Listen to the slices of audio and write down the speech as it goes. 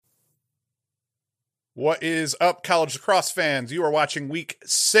What is up, college lacrosse fans? You are watching week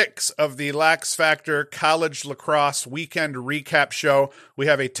 6 of the Lax Factor College Lacrosse Weekend Recap Show. We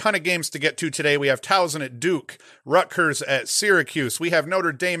have a ton of games to get to today. We have Towson at Duke, Rutgers at Syracuse. We have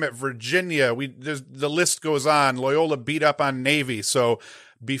Notre Dame at Virginia. The list goes on. Loyola beat up on Navy. So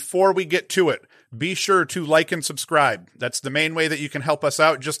before we get to it, be sure to like and subscribe. That's the main way that you can help us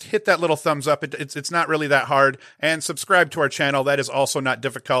out. Just hit that little thumbs up. It's not really that hard. And subscribe to our channel. That is also not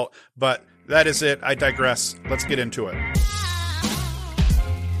difficult, but that is it. I digress. Let's get into it.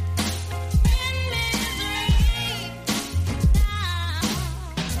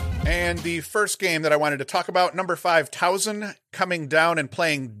 And the first game that I wanted to talk about, number 5, Towson coming down and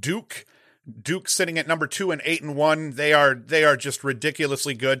playing Duke. Duke sitting at number 2 and 8-1. They are just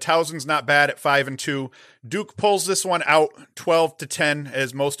ridiculously good. Towson's not bad at 5-2. Duke pulls this one out 12-10,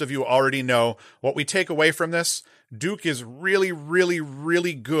 as most of you already know. What we take away from this, Duke is really, really,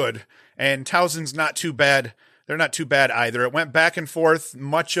 really good, and Towson's not too bad. They're not too bad either. It went back and forth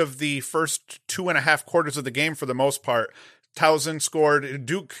much of the first 2.5 quarters of the game for the most part. Towson scored.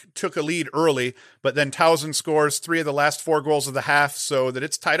 Duke took a lead early, but then Towson scores 3 of the last 4 goals of the half, so that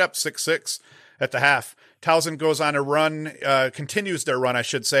it's tied up 6-6 at the half. Towson goes on a run, continues their run, I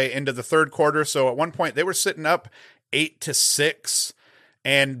should say, into the third quarter. So at one point they were sitting up 8-6,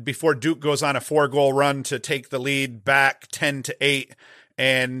 and before Duke goes on a 4-goal run to take the lead back 10-8.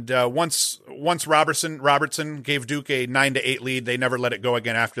 And once Robertson gave Duke a 9-8 lead, they never let it go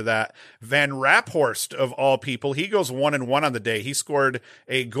again after that. Van Raphorst, of all people, he goes 1-1 on the day. He scored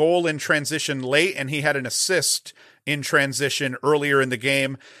a goal in transition late, and he had an assist in transition earlier in the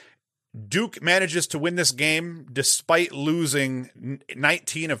game. Duke manages to win this game despite losing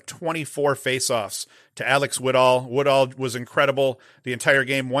 19 of 24 faceoffs to Alex Woodall. Woodall was incredible the entire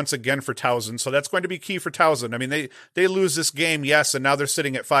game once again for Towson. So that's going to be key for Towson. I mean, they lose this game, yes, and now they're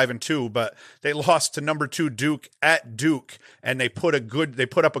sitting at 5-2, but they lost to number 2 Duke at Duke, and they put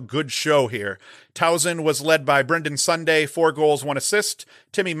up a good show here. Towson was led by Brendan Sunday, 4 goals, 1 assist.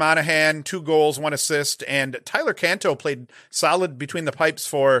 Timmy Monahan, 2 goals, 1 assist, and Tyler Canto played solid between the pipes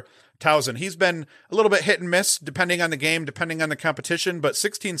for Towson. He's been a little bit hit and miss depending on the game, depending on the competition, but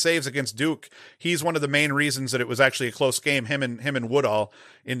 16 saves against Duke. He's one of the main reasons that it was actually a close game, him and Woodall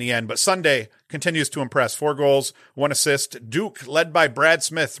in the end. But Sunday continues to impress. 4 goals, 1 assist. Duke led by Brad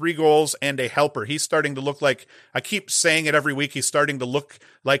Smith, 3 goals and a helper. He's starting to look like, I keep saying it every week, he's starting to look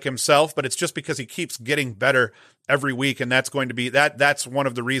like himself, but it's just because he keeps getting better every week, and that's going to be that's one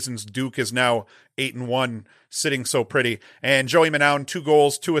of the reasons Duke is now 8-1, sitting so pretty. And Joey Manown, 2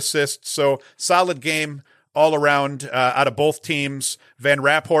 goals, 2 assists, so solid game all around out of both teams. Van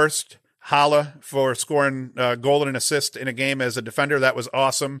Raphorst, holla for scoring a goal and an assist in a game as a defender. That was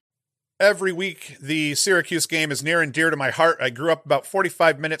awesome. Every week, the Syracuse game is near and dear to my heart. I grew up about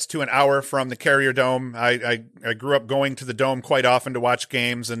 45 minutes to an hour from the Carrier Dome. I grew up going to the Dome quite often to watch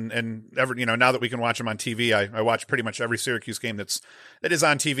games, and now that we can watch them on TV, I watch pretty much every Syracuse game that is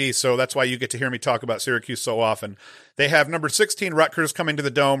on TV. So that's why you get to hear me talk about Syracuse so often. They have number 16 Rutgers coming to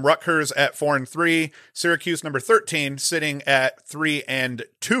the Dome. Rutgers at 4-3. Syracuse number 13 sitting at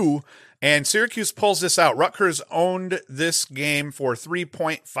 3-2. And Syracuse pulls this out. Rutgers owned this game for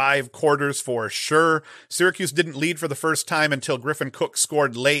 3.5 quarters for sure. Syracuse didn't lead for the first time until Griffin Cook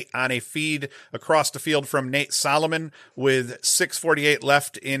scored late on a feed across the field from Nate Solomon with 6:48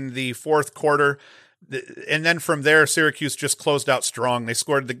 left in the fourth quarter. And then from there, Syracuse just closed out strong. They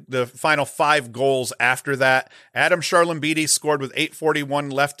scored the final 5 goals after that. Adam Charlambides scored with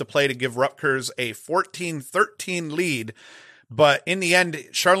 8:41 left to play to give Rutgers a 14-13 lead. But in the end,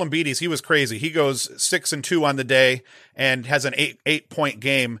 Charlambides, he was crazy. He goes 6-2 on the day and has an 8-point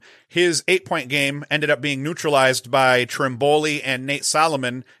game. His 8-point game ended up being neutralized by Trimboli and Nate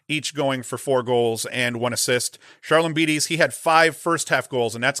Solomon, each going for 4 goals and 1 assist. Charlambides, he had 5 first-half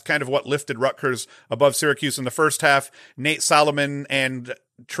goals, and that's kind of what lifted Rutgers above Syracuse in the first half. Nate Solomon and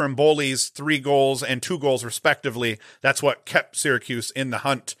Trimboli's 3 goals and 2 goals, respectively, that's what kept Syracuse in the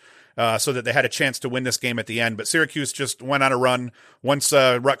hunt. So that they had a chance to win this game at the end. But Syracuse just went on a run. Once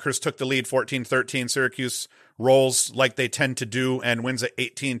Rutgers took the lead 14-13, Syracuse rolls like they tend to do and wins at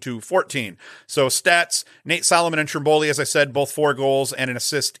 18-14. So stats, Nate Solomon and Trimboli, as I said, both 4 goals and an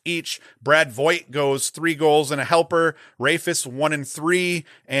assist each. Brad Voigt goes 3 goals and a helper. Rafis 1-3,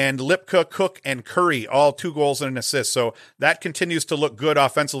 and Lipka, Cook, and Curry all 2 goals and an assist. So that continues to look good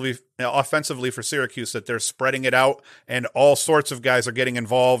offensively for Syracuse, that they're spreading it out and all sorts of guys are getting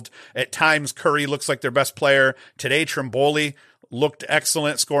involved. At times, Curry looks like their best player. Today, Trimboli looked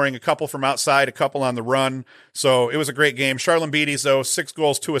excellent, scoring a couple from outside, a couple on the run. So it was a great game. Charlon Beatties, though, 6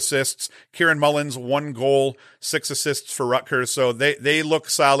 goals, 2 assists. Kieran Mullins, 1 goal, 6 assists for Rutgers. So they look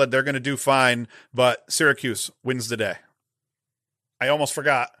solid. They're going to do fine, but Syracuse wins the day. I almost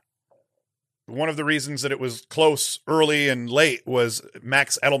forgot. One of the reasons that it was close early and late was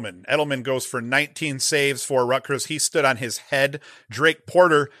Max Edelman. Edelman goes for 19 saves for Rutgers. He stood on his head. Drake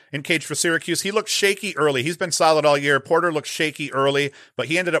Porter in cage for Syracuse. He looked shaky early. He's been solid all year. Porter looked shaky early, but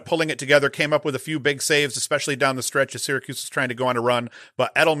he ended up pulling it together, came up with a few big saves, especially down the stretch as Syracuse was trying to go on a run.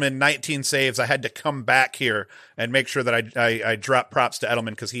 But Edelman, 19 saves. I had to come back here and make sure that I drop props to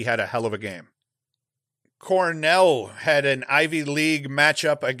Edelman because he had a hell of a game. Cornell had an Ivy League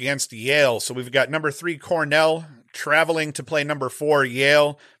matchup against Yale. So we've got number 3 Cornell traveling to play number 4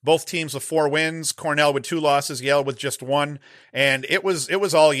 Yale. Both teams with 4 wins. Cornell with 2 losses, Yale with just 1. And it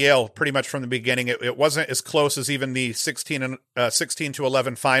was all Yale pretty much from the beginning. It wasn't as close as even the 16 to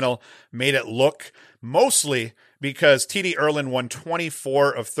 11 final made it look. Mostly because TD Erlin won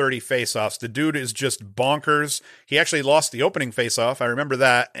 24 of 30 faceoffs. The dude is just bonkers. He actually lost the opening faceoff. I remember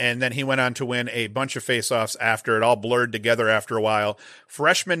that. And then he went on to win a bunch of faceoffs after it all blurred together after a while.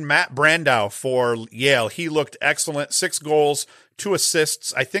 Freshman Matt Brandow for Yale. He looked excellent. 6 goals, 2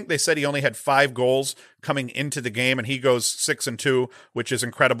 assists. I think they said he only had 5 goals coming into the game, and he goes 6-2, which is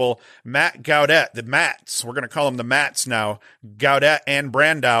incredible. Matt Gaudet, the Mats, we're going to call them the Mats now. Gaudet and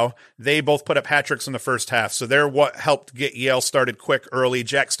Brandow, they both put up hat tricks in the first half, so they're what helped get Yale started quick early.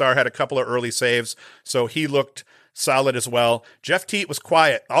 Jack Starr had a couple of early saves, so he looked solid as well. Jeff Teat was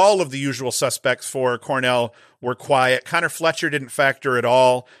quiet. All of the usual suspects for Cornell were quiet. Connor Fletcher didn't factor at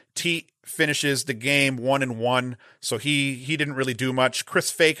all. Teat finishes the game 1-1, so he didn't really do much.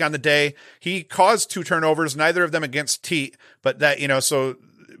 Chris Fake on the day, he caused 2 turnovers, neither of them against Teat, but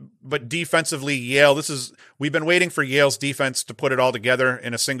but defensively, Yale, we've been waiting for Yale's defense to put it all together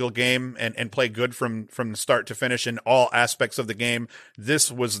in a single game and play good from start to finish in all aspects of the game.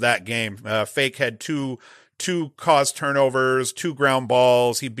 This was that game. Fake had two caused turnovers, 2 ground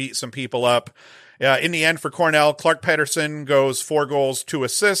balls. He beat some people up. In the end for Cornell, Clark Patterson goes 4 goals, 2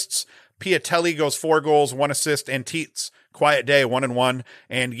 assists. Piatelli goes 4 goals, 1 assist, and Teats, quiet day, 1-1.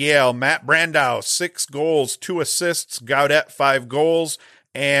 And Yale, Matt Brandow, 6 goals, 2 assists. Gaudet, 5 goals.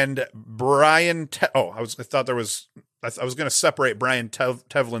 And Brian, I was going to separate Brian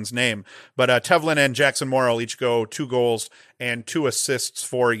Tevlin's name, but Tevlin and Jackson Morrill each go 2 goals and 2 assists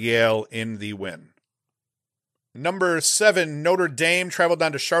for Yale in the win. Number 7, Notre Dame traveled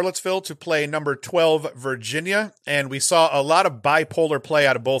down to Charlottesville to play number 12, Virginia, and we saw a lot of bipolar play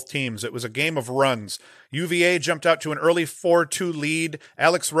out of both teams. It was a game of runs. UVA jumped out to an early 4-2 lead.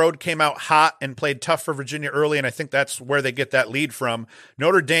 Alex Rode came out hot and played tough for Virginia early, and I think that's where they get that lead from.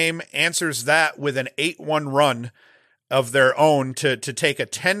 Notre Dame answers that with an 8-1 run of their own to take a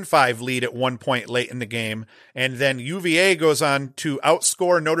 10-5 lead at one point late in the game. And then UVA goes on to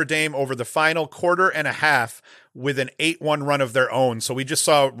outscore Notre Dame over the final quarter and a half with an 8-1 run of their own. So we just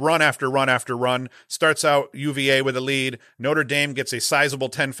saw run after run after run. Starts out UVA with a lead. Notre Dame gets a sizable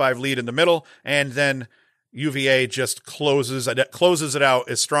 10-5 lead in the middle, and then UVA just closes it out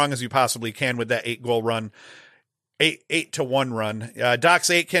as strong as you possibly can with that 8-goal run. 8-1 run.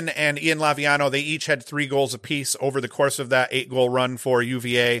 Dox Aitken and Ian Laviano, they each had 3 goals apiece over the course of that 8-goal run for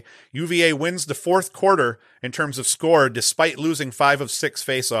UVA. UVA wins the 4th quarter in terms of score, despite losing 5 of 6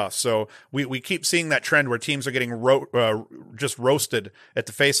 faceoffs. So we keep seeing that trend where teams are getting just roasted at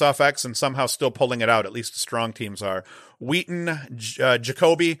the faceoff X and somehow still pulling it out. At least the strong teams are. Wheaton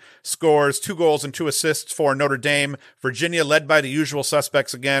Jacoby scores 2 goals and 2 assists for Notre Dame. Virginia led by the usual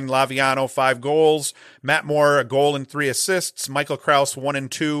suspects again. Laviano, 5 goals. Matt Moore, a goal and 3 assists. Michael Kraus, 1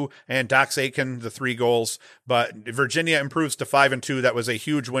 and 2. And Dox Aitken, the 3 goals. But Virginia improves to 5-2. That was a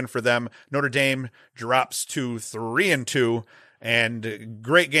huge win for them. Notre Dame drops to 3-2. And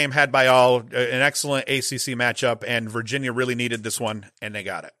great game had by all. An excellent ACC matchup. And Virginia really needed this one, and they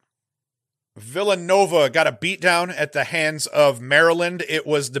got it. Villanova got a beatdown at the hands of Maryland. It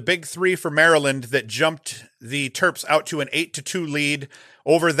was the big 3 for Maryland that jumped the Terps out to an 8-2 lead.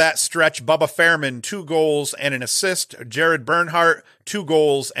 Over that stretch, Bubba Fairman, 2 goals and an assist. Jared Bernhardt, 2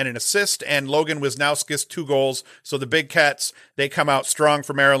 goals and an assist. And Logan Wisnauskas, 2 goals. So the Big Cats, they come out strong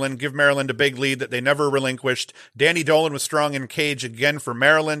for Maryland, give Maryland a big lead that they never relinquished. Danny Dolan was strong in cage again for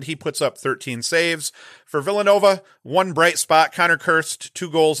Maryland. He puts up 13 saves. For Villanova, 1 bright spot, Connor Kirst, 2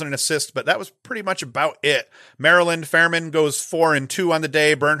 goals and an assist, but that was pretty much about it. Maryland, Fairman goes 4-2 on the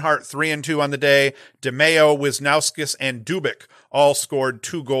day. Bernhardt, 3-2 on the day. DeMeo, Wisnauskas, and Dubik all scored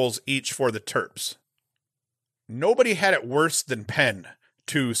 2 goals each for the Terps. Nobody had it worse than Penn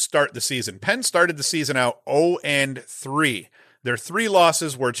to start the season. Penn started the season out 0-3. Their 3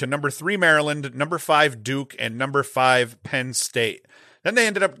 losses were to number 3 Maryland, number 5 Duke, and number 5 Penn State. Then they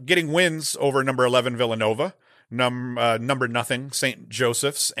ended up getting wins over number 11 Villanova, number nothing St.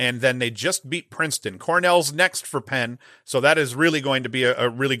 Joseph's, and then they just beat Princeton. Cornell's next for Penn, so that is really going to be a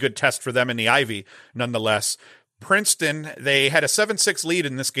really good test for them in the Ivy nonetheless. Princeton, they had a 7-6 lead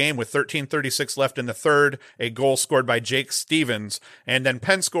in this game with 13:36 left in the third, a goal scored by Jake Stevens, and then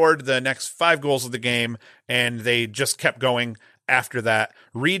Penn scored the next 5 goals of the game, and they just kept going after that.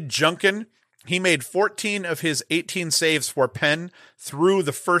 Reed Junkin, he made 14 of his 18 saves for Penn through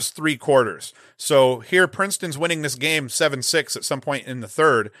the first 3 quarters. So here Princeton's winning this game 7-6 at some point in the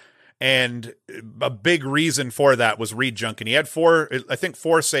third. And a big reason for that was Reed Junkin. He had 4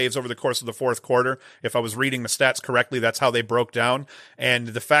 saves over the course of the fourth quarter. If I was reading the stats correctly, that's how they broke down. And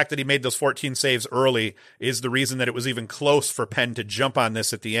the fact that he made those 14 saves early is the reason that it was even close for Penn to jump on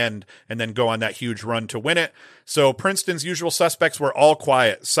this at the end and then go on that huge run to win it. So Princeton's usual suspects were all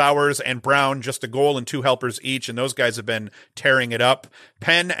quiet. Sowers and Brown, just a goal and 2 helpers each, and those guys have been tearing it up.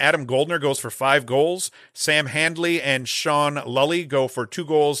 Penn, Adam Goldner goes for 5 goals. Sam Handley and Sean Lully go for 2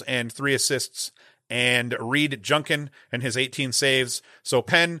 goals and 3 assists, and Reed Junkin and his 18 saves. So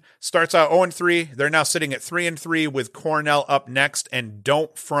Penn starts out 0-3. They're now sitting at 3-3 with Cornell up next, and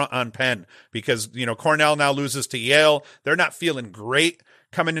don't front on Penn because, Cornell now loses to Yale. They're not feeling great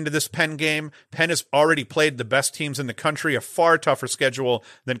coming into this Penn game. Penn has already played the best teams in the country, a far tougher schedule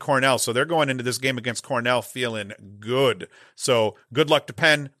than Cornell. So they're going into this game against Cornell feeling good. So good luck to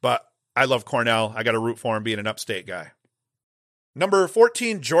Penn, but I love Cornell. I got to root for him being an upstate guy. Number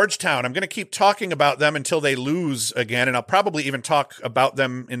 14, Georgetown. I'm going to keep talking about them until they lose again, and I'll probably even talk about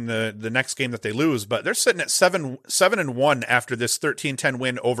them in the next game that they lose, but they're sitting at 7-1 after this 13-10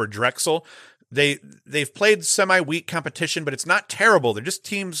 win over Drexel. They've played semi-weak competition, but it's not terrible. They're just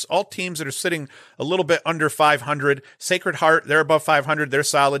all teams that are sitting a little bit under 500. Sacred Heart, they're above 500. They're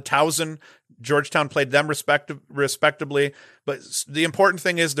solid. Towson, Georgetown played them respectably, but the important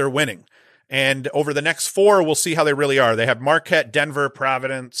thing is they're winning. And over the next 4, we'll see how they really are. They have Marquette, Denver,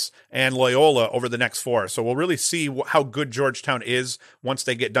 Providence, and Loyola over the next 4. So we'll really see how good Georgetown is once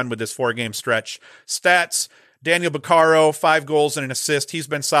they get done with this 4-game stretch. Stats, Daniel Baccaro, 5 goals and an assist. He's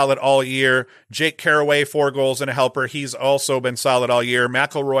been solid all year. Jake Caraway, 4 goals and a helper. He's also been solid all year.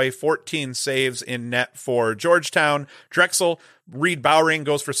 McElroy, 14 saves in net for Georgetown. Drexel, Reed Bowering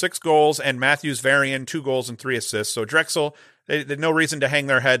goes for 6 goals, and Matthews Varian, 2 goals and 3 assists. So Drexel, they had no reason to hang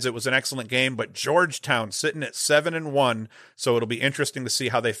their heads. It was an excellent game, but Georgetown sitting at 7-1, so it'll be interesting to see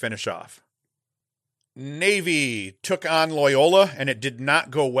how they finish off. Navy took on Loyola, and it did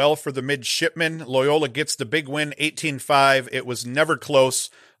not go well for the midshipmen. Loyola gets the big win, 18-5. It was never close.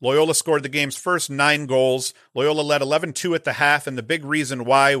 Loyola scored the game's first 9 goals. Loyola led 11-2 at the half, and the big reason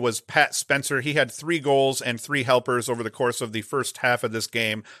why was Pat Spencer. He had 3 goals and 3 helpers over the course of the first half of this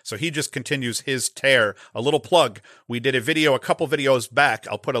game, so he just continues his tear. A little plug. We did a video a couple videos back.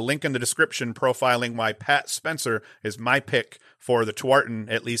 I'll put a link in the description profiling why Pat Spencer is my pick for the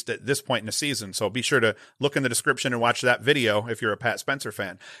Tewaaraton, at least at this point in the season. So be sure to look in the description and watch that video if you're a Pat Spencer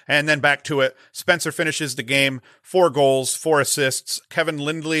fan. And then back to it. Spencer finishes the game, 4 goals, 4 assists. Kevin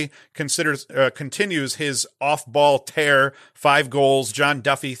Lindley continues his off-ball tear, 5 goals. John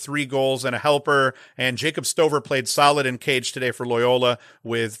Duffy, 3 goals and a helper. And Jacob Stover played solid in cage today for Loyola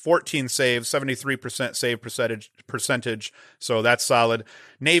with 14 saves, 73% save percentage. So that's solid.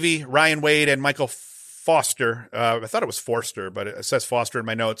 Navy, Ryan Wade and Michael Foster, I thought it was Forster, but it says Foster in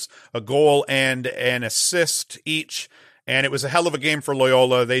my notes, a goal and an assist each. And it was a hell of a game for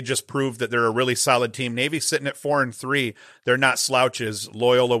Loyola. They just proved that they're a really solid team. Navy sitting at 4-3. They're not slouches.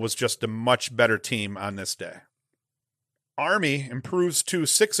 Loyola was just a much better team on this day. Army improves to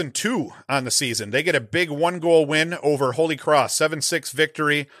 6-2 on the season. They get a big 1-goal win over Holy Cross, 7-6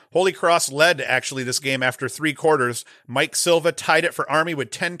 victory. Holy Cross led actually this game after 3 quarters. Mike Silva tied it for Army with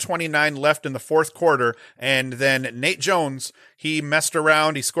 10:29 left in the fourth quarter. And then Nate Jones, he messed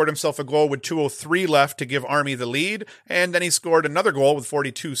around. He scored himself a goal with 2:03 left to give Army the lead. And then he scored another goal with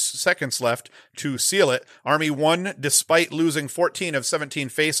 42 seconds left to seal it. Army won despite losing 14 of 17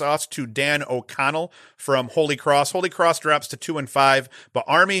 faceoffs to Dan O'Connell from Holy Cross. Holy Cross drops to 2-5, but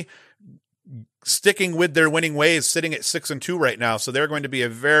Army sticking with their winning ways, sitting at 6-2 right now. So they're going to be a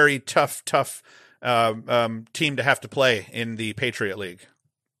very tough team to have to play in the Patriot League.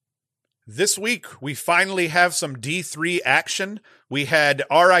 This week, we finally have some D3 action. We had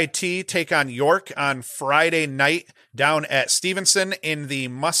RIT take on York on Friday night down at Stevenson in the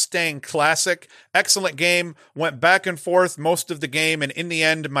Mustang Classic. Excellent game. Went back and forth most of the game, and in the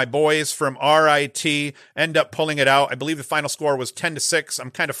end, my boys from RIT end up pulling it out. I believe the final score was 10-6.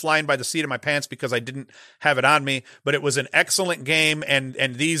 I'm kind of flying by the seat of my pants because I didn't have it on me, but it was an excellent game, and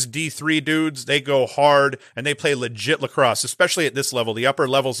these D3 dudes, they go hard, and they play legit lacrosse, especially at this level, the upper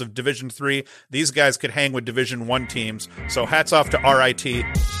levels of Division 3. These guys could hang with Division 1 teams, so hats off to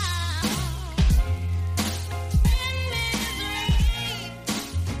RIT.